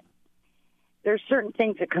 But there's certain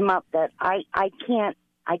things that come up that I can't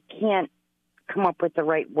come up with the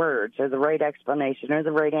right words or the right explanation or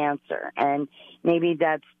the right answer. And maybe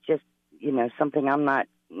that's just, something I'm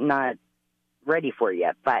not ready for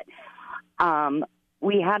yet. But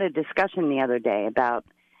we had a discussion the other day about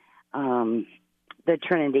the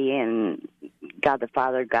Trinity and God the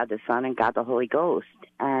Father, God the Son, and God the Holy Ghost.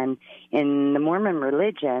 And in the Mormon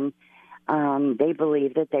religion, they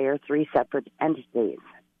believe that they are three separate entities.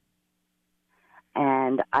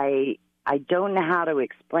 And I don't know how to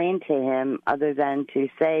explain to him other than to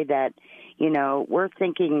say that, we're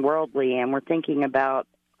thinking worldly and we're thinking about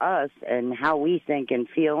us and how we think and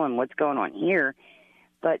feel and what's going on here.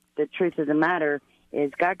 But the truth of the matter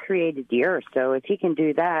is God created the earth. So if he can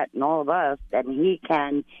do that and all of us, then he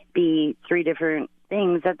can be three different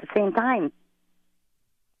things at the same time.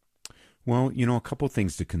 Well, a couple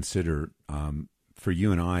things to consider. For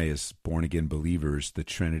you and I as born-again believers, the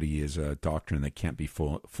Trinity is a doctrine that can't be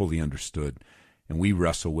fully understood. And we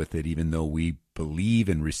wrestle with it even though we believe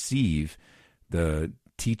and receive the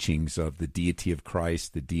teachings of the deity of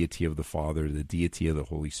Christ, the deity of the Father, the deity of the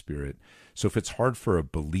Holy Spirit. So if it's hard for a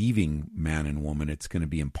believing man and woman, it's going to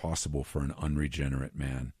be impossible for an unregenerate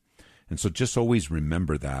man. And so just always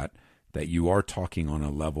remember that you are talking on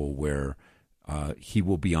a level where he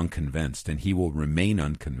will be unconvinced, and he will remain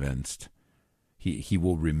unconvinced. He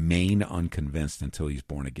will remain unconvinced until he's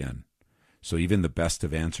born again. So even the best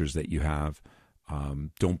of answers that you have,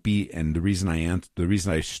 don't be. And the reason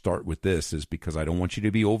I start with this is because I don't want you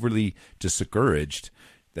to be overly discouraged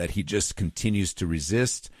that he just continues to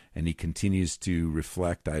resist and he continues to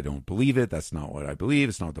reflect. I don't believe it. That's not what I believe.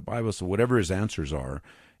 It's not the Bible. So whatever his answers are,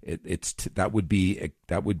 that would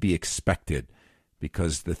be expected,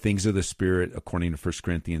 because the things of the Spirit, according to 1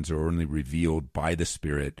 Corinthians, are only revealed by the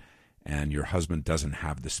Spirit. And your husband doesn't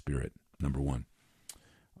have the Spirit, number one.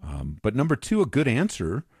 But number two, a good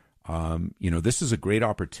answer, this is a great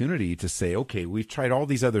opportunity to say, okay, we've tried all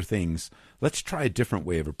these other things. Let's try a different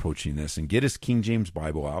way of approaching this, and get his King James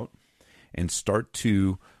Bible out and start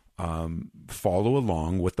to follow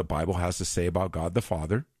along what the Bible has to say about God the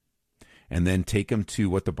Father, and then take him to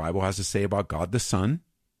what the Bible has to say about God the Son,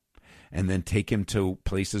 and then take him to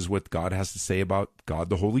places what God has to say about God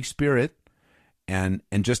the Holy Spirit. And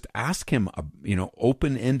just ask him,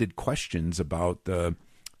 open-ended questions about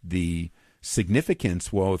the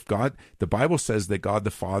significance. Well, if the Bible says that God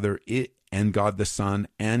the Father and God the Son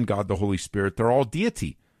and God the Holy Spirit, they're all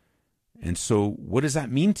deity. And so what does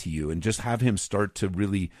that mean to you? And just have him start to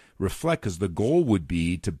really reflect, because the goal would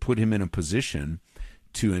be to put him in a position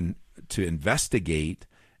to investigate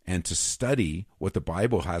and to study what the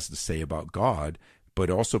Bible has to say about God, but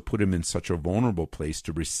also put him in such a vulnerable place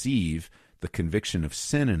to receive the conviction of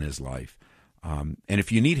sin in his life. And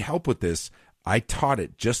if you need help with this, I taught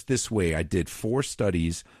it just this way. I did 4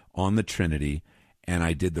 studies on the Trinity, and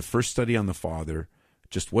I did the first study on the Father,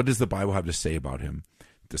 just what does the Bible have to say about him?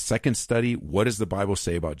 The second study, what does the Bible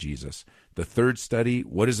say about Jesus? The third study,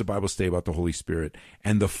 what does the Bible say about the Holy Spirit?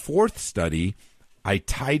 And the fourth study, I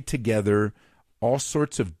tied together all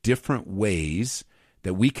sorts of different ways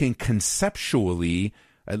that we can conceptually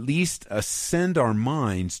at least ascend our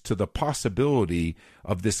minds to the possibility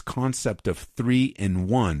of this concept of 3 in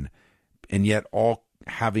 1, and yet all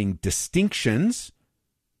having distinctions,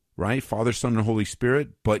 right? Father, Son, and Holy Spirit,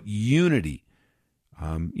 but unity.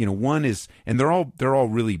 One is, and they're all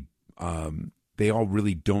really, they all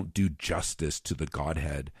really don't do justice to the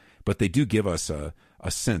Godhead, but they do give us a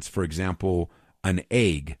sense. For example, an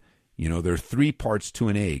egg. There are 3 parts to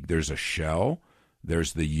an egg. There's a shell,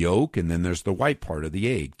 there's the yolk, and then there's the white part of the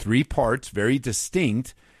egg. 3 parts, very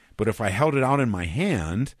distinct, but if I held it out in my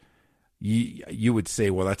hand, you would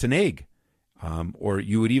say, well, that's an egg. Or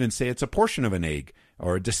you would even say it's a portion of an egg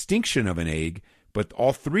or a distinction of an egg, but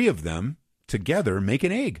all 3 of them together make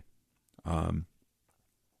an egg.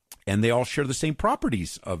 And they all share the same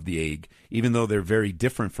properties of the egg, even though they're very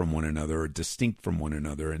different from one another or distinct from one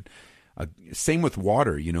another. And same with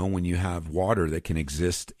water. When you have water that can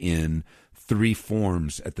exist in 3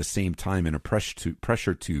 forms at the same time in a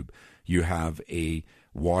pressure tube, you have a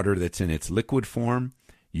water that's in its liquid form,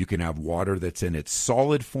 you can have water that's in its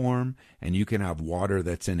solid form, and you can have water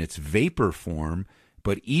that's in its vapor form.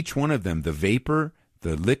 But each one of them, the vapor,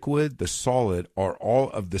 the liquid, the solid, are all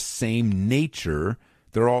of the same nature.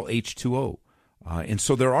 They're all H2O. And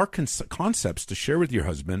so there are concepts to share with your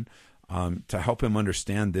husband to help him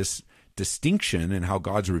understand this distinction and how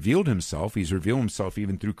God's revealed himself. He's revealed himself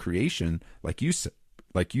even through creation, like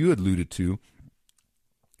you alluded to.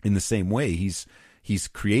 In the same way, he's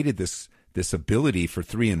created this ability for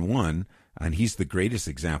 3 in 1, and he's the greatest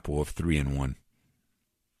example of 3 in 1.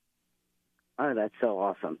 Oh, that's so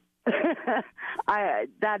awesome.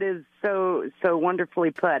 That is so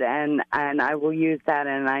wonderfully put, and I will use that,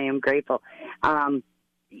 and I am grateful.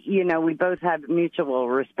 We both have mutual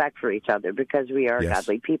respect for each other because we are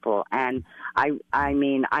godly people, and I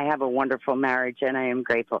mean, I have a wonderful marriage, and I am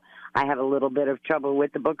grateful. I have a little bit of trouble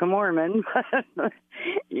with the Book of Mormon, but,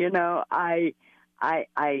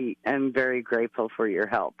 I am very grateful for your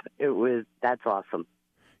help. That's awesome.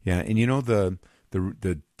 Yeah, and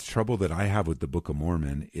the trouble that I have with the Book of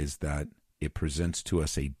Mormon is that it presents to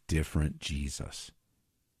us a different Jesus.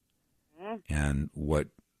 Mm-hmm. And what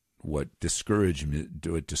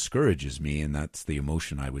discourages me, and that's the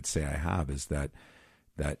emotion I would say I have, is that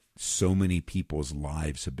so many people's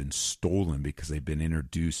lives have been stolen because they've been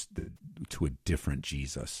introduced to a different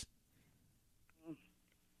Jesus.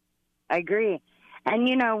 I agree. And,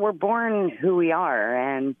 we're born who we are,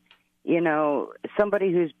 and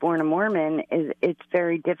somebody who's born a Mormon, it's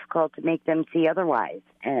very difficult to make them see otherwise.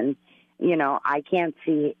 And, I can't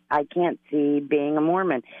see being a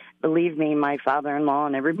Mormon. Believe me, my father-in-law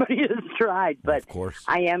and everybody has tried, but of course.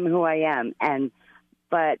 I am who I am.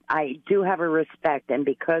 But I do have a respect, and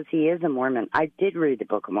because he is a Mormon, I did read the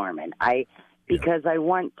Book of Mormon. Because I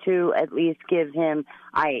want to at least give him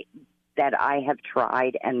that I have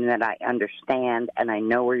tried and that I understand and I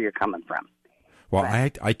know where you're coming from. Well,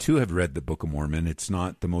 I too have read the Book of Mormon. It's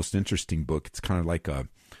not the most interesting book. It's kind of like a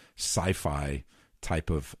sci-fi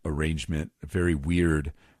type of arrangement, very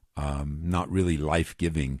weird, not really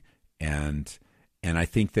life-giving. And I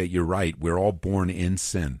think that you're right. We're all born in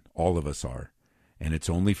sin. All of us are. And it's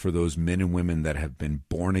only for those men and women that have been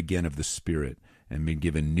born again of the Spirit and been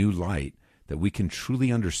given new light that we can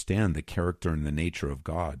truly understand the character and the nature of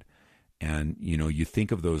God. And, you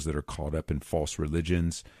think of those that are caught up in false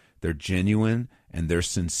religions. They're genuine and they're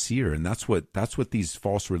sincere. And that's what these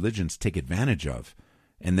false religions take advantage of.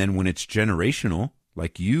 And then when it's generational,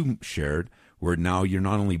 like you shared, where now you're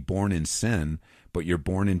not only born in sin, but you're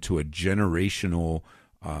born into a generational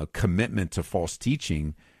commitment to false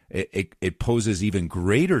teaching, it poses even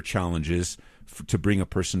greater challenges to bring a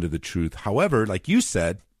person to the truth. However, like you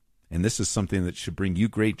said, and this is something that should bring you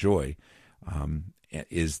great joy,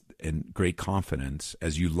 and great confidence,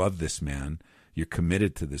 as you love this man, you're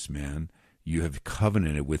committed to this man, you have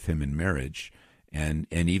covenanted with him in marriage, and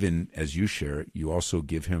even as you share, you also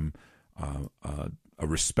give him a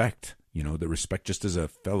respect, the respect just as a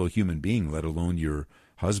fellow human being, let alone your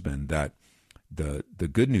husband. That the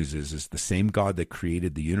good news is the same God that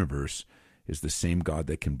created the universe is the same God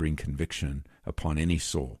that can bring conviction upon any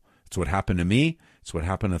soul. It's what happened to me. It's what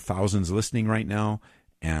happened to thousands listening right now.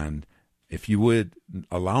 And if you would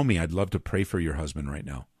allow me, I'd love to pray for your husband right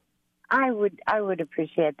now. I would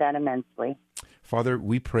appreciate that immensely. Father,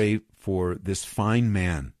 we pray for this fine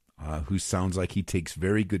man who sounds like he takes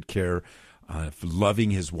very good care of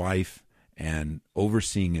loving his wife and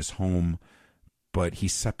overseeing his home, but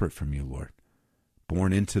he's separate from you, Lord.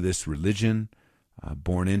 Born into this religion,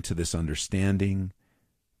 born into this understanding,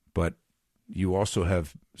 but you also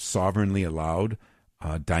have sovereignly allowed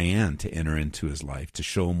Diane to enter into his life, to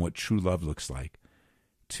show him what true love looks like,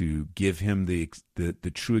 to give him the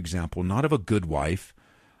true example, not of a good wife,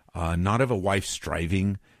 not of a wife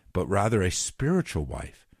striving, but rather a spiritual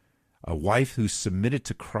wife, a wife who's submitted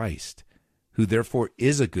to Christ, who therefore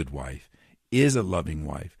is a good wife, is a loving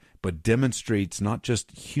wife, but demonstrates not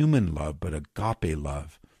just human love, but agape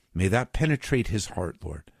love. May that penetrate his heart,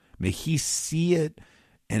 Lord. May he see it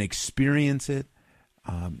and experience it.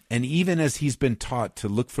 And even as he's been taught to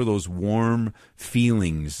look for those warm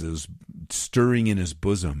feelings, those stirring in his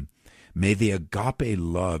bosom, may the agape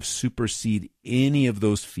love supersede any of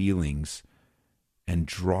those feelings and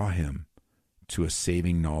draw him to a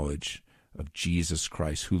saving knowledge of Jesus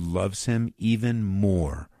Christ, who loves him even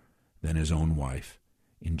more than his own wife.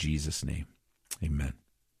 In Jesus' name, amen.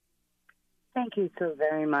 Thank you so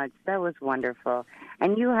very much. That was wonderful.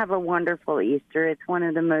 And you have a wonderful Easter. It's one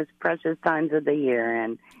of the most precious times of the year,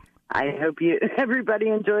 and I hope everybody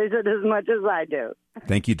enjoys it as much as I do.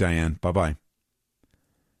 Thank you, Diane. Bye-bye.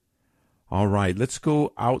 All right, let's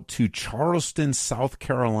go out to Charleston, South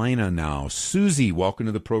Carolina now. Susie, welcome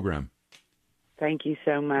to the program. Thank you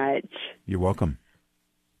so much. You're welcome.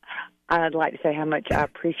 I'd like to say how much I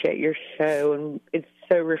appreciate your show, and it's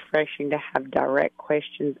so refreshing to have direct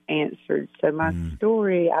questions answered. So my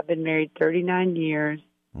story, I've been married 39 years.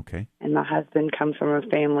 Okay. And my husband comes from a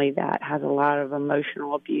family that has a lot of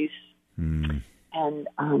emotional abuse. And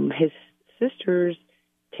his sisters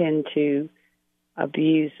tend to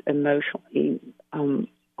abuse emotionally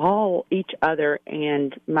each other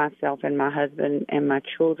and myself and my husband and my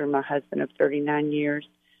children, my husband of 39 years.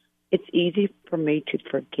 It's easy for me to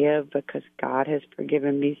forgive because God has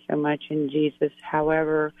forgiven me so much in Jesus.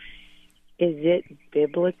 However, is it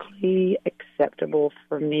biblically acceptable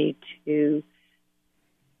for me to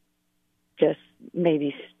just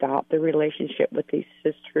maybe stop the relationship with these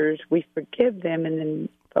sisters? We forgive them,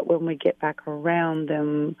 but when we get back around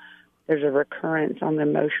them, there's a recurrence on the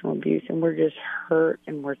emotional abuse, and we're just hurt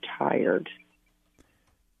and we're tired.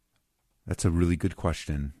 That's a really good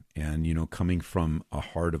question. And, coming from a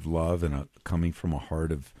heart of love and coming from a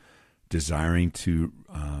heart of desiring to,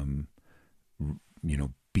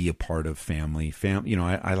 be a part of family.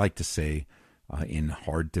 I like to say in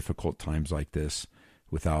hard, difficult times like this,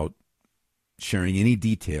 without sharing any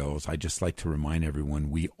details, I just like to remind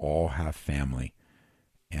everyone we all have family.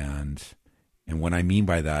 And what I mean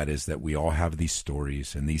by that is that we all have these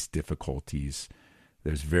stories and these difficulties.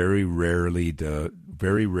 There's very rarely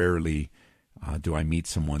do I meet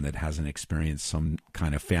someone that hasn't experienced some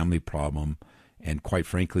kind of family problem. And quite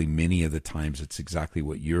frankly, many of the times it's exactly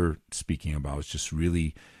what you're speaking about. It's just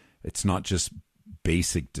really, it's not just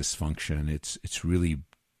basic dysfunction. It's really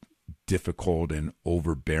difficult and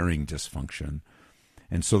overbearing dysfunction.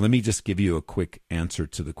 And so let me just give you a quick answer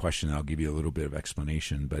to the question. I'll give you a little bit of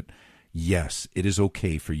explanation. But yes, it is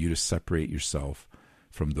okay for you to separate yourself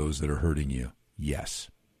from those that are hurting you.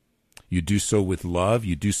 Yes. You do so with love.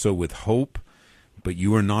 You do so with hope. But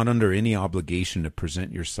you are not under any obligation to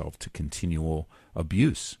present yourself to continual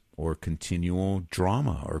abuse or continual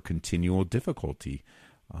drama or continual difficulty.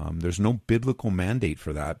 There's no biblical mandate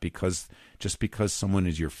for that, because just because someone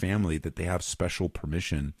is your family, that they have special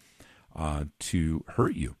permission to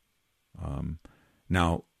hurt you.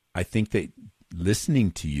 Now, I think that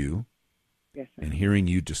listening to you and hearing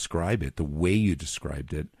you describe it, the way you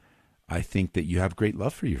described it, I think that you have great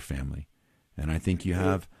love for your family. And I think you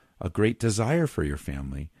have a great desire for your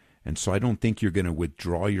family. And so I don't think you're going to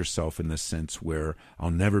withdraw yourself in the sense where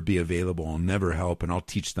I'll never be available, I'll never help, and I'll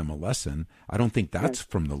teach them a lesson. I don't think that's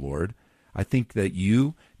from the Lord. I think that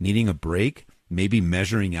you needing a break, maybe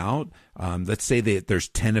measuring out, let's say that there's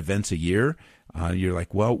 10 events a year. You're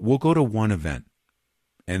like, well, we'll go to one event.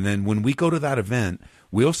 And then when we go to that event,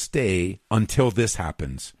 we'll stay until this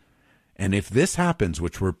happens. And if this happens,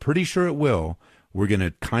 which we're pretty sure it will, we're going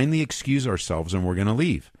to kindly excuse ourselves and we're going to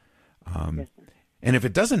leave. And if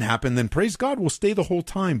it doesn't happen, then praise God, we'll stay the whole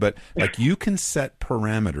time. But like, you can set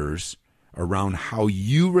parameters around how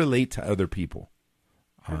you relate to other people.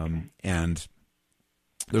 And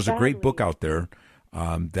there's a great book out there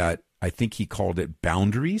that I think he called it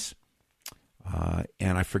Boundaries.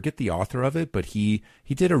 And I forget the author of it, but he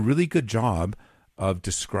did a really good job of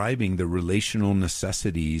describing the relational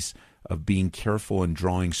necessities of being careful and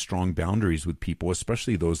drawing strong boundaries with people,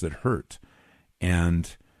 especially those that hurt.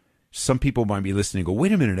 And some people might be listening and go,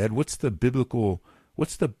 wait a minute, Ed, what's the biblical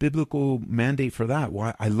mandate for that?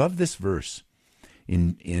 Why? I love this verse.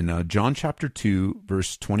 In John chapter 2,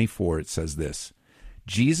 verse 24, it says this: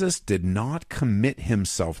 Jesus did not commit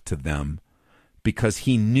himself to them because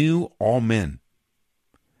he knew all men,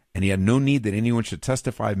 and he had no need that anyone should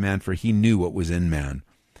testify of man, for he knew what was in man.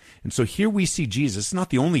 And so here we see Jesus, it's not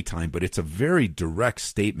the only time, but it's a very direct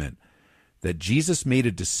statement that Jesus made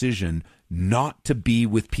a decision not to be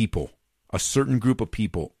with people, a certain group of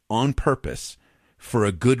people, on purpose for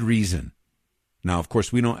a good reason. Now, of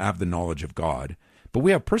course, we don't have the knowledge of God, but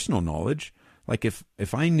we have personal knowledge. Like if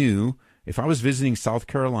I was visiting South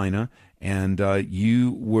Carolina and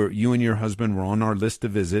you and your husband were on our list to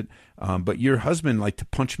visit, but your husband liked to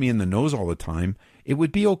punch me in the nose all the time, it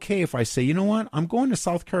would be okay if I say, you know what, I'm going to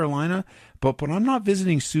South Carolina, but I'm not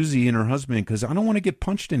visiting Susie and her husband because I don't want to get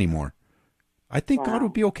punched anymore. I think God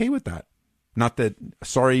would be okay with that. Not that,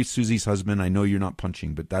 sorry, Susie's husband, I know you're not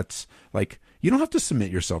punching, but that's like, you don't have to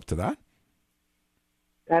submit yourself to that.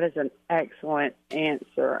 That is an excellent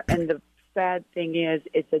answer. And the sad thing is,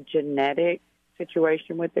 it's a genetic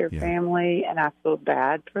situation with their family, and I feel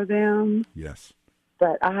bad for them. Yes.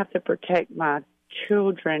 But I have to protect my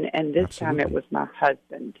children, and this time it was my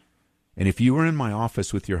husband. And if you were in my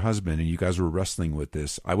office with your husband and you guys were wrestling with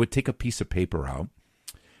this, I would take a piece of paper out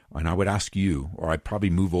and I would ask you, or I'd probably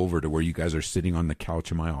move over to where you guys are sitting on the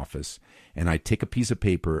couch in my office, and I'd take a piece of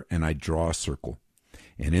paper and I'd draw a circle.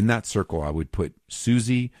 And in that circle, I would put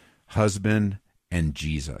Susie, husband, and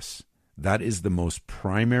Jesus. That is the most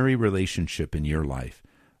primary relationship in your life.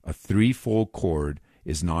 A threefold cord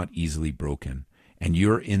is not easily broken, and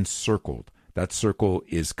you're encircled. That circle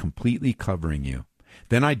is completely covering you.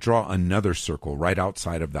 Then I draw another circle right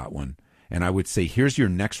outside of that one, and I would say, here's your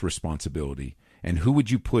next responsibility. And who would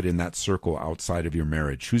you put in that circle outside of your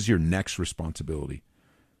marriage? Who's your next responsibility?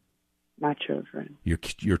 My children.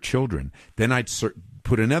 Your children. Then I'd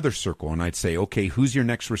put another circle, and I'd say, okay, who's your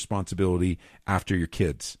next responsibility after your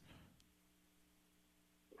kids?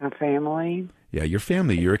 My family. Yeah, your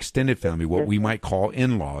family, your extended family, what we might call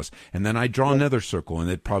in-laws. And then I draw another circle, and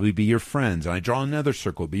it'd probably be your friends. And I draw another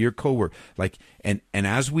circle, be your coworker. And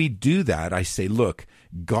as we do that, I say, look,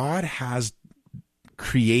 God has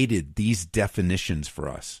created these definitions for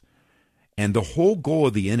us. And the whole goal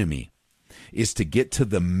of the enemy is to get to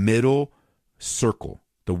the middle circle.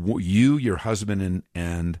 You, your husband,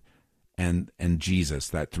 and Jesus,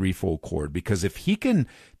 that threefold cord. Because if he can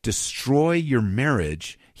destroy your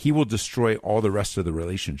marriage, he will destroy all the rest of the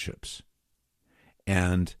relationships.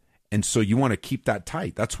 And so you want to keep that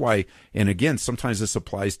tight. That's why, and again, sometimes this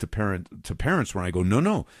applies to parents when I go,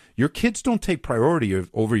 no, your kids don't take priority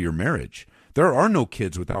over your marriage. There are no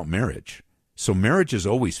kids without marriage. So marriage is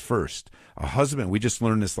always first. A husband, we just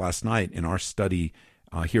learned this last night in our study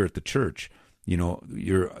here at the church.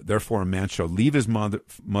 Therefore a man shall leave his mother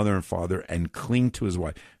and father and cling to his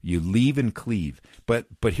wife. You leave and cleave. But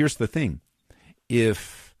here's the thing.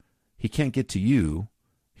 If he can't get to you,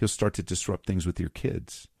 he'll start to disrupt things with your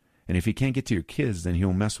kids. And if he can't get to your kids, then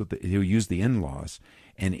he'll he'll use the in-laws.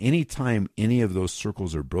 And anytime any of those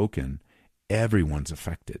circles are broken, everyone's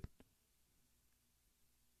affected.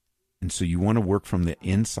 And so you want to work from the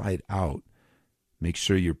inside out. Make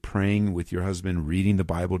sure you're praying with your husband, reading the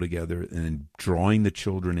Bible together, and drawing the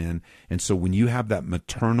children in. And so when you have that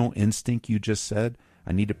maternal instinct you just said,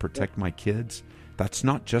 I need to protect my kids, that's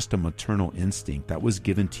not just a maternal instinct. That was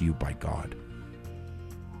given to you by God.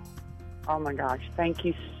 Oh, my gosh. Thank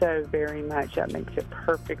you so very much. That makes it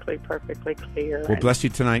perfectly clear. Well, bless you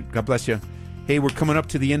tonight. God bless you. Hey, we're coming up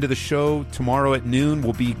to the end of the show. Tomorrow at noon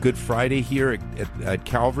will be Good Friday here at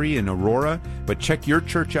Calvary in Aurora. But check your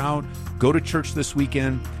church out. Go to church this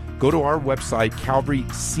weekend. Go to our website,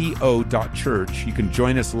 calvaryco.church. You can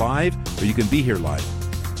join us live, or you can be here live.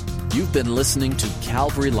 You've been listening to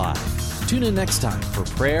Calvary Live. Tune in next time for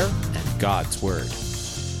prayer and God's Word.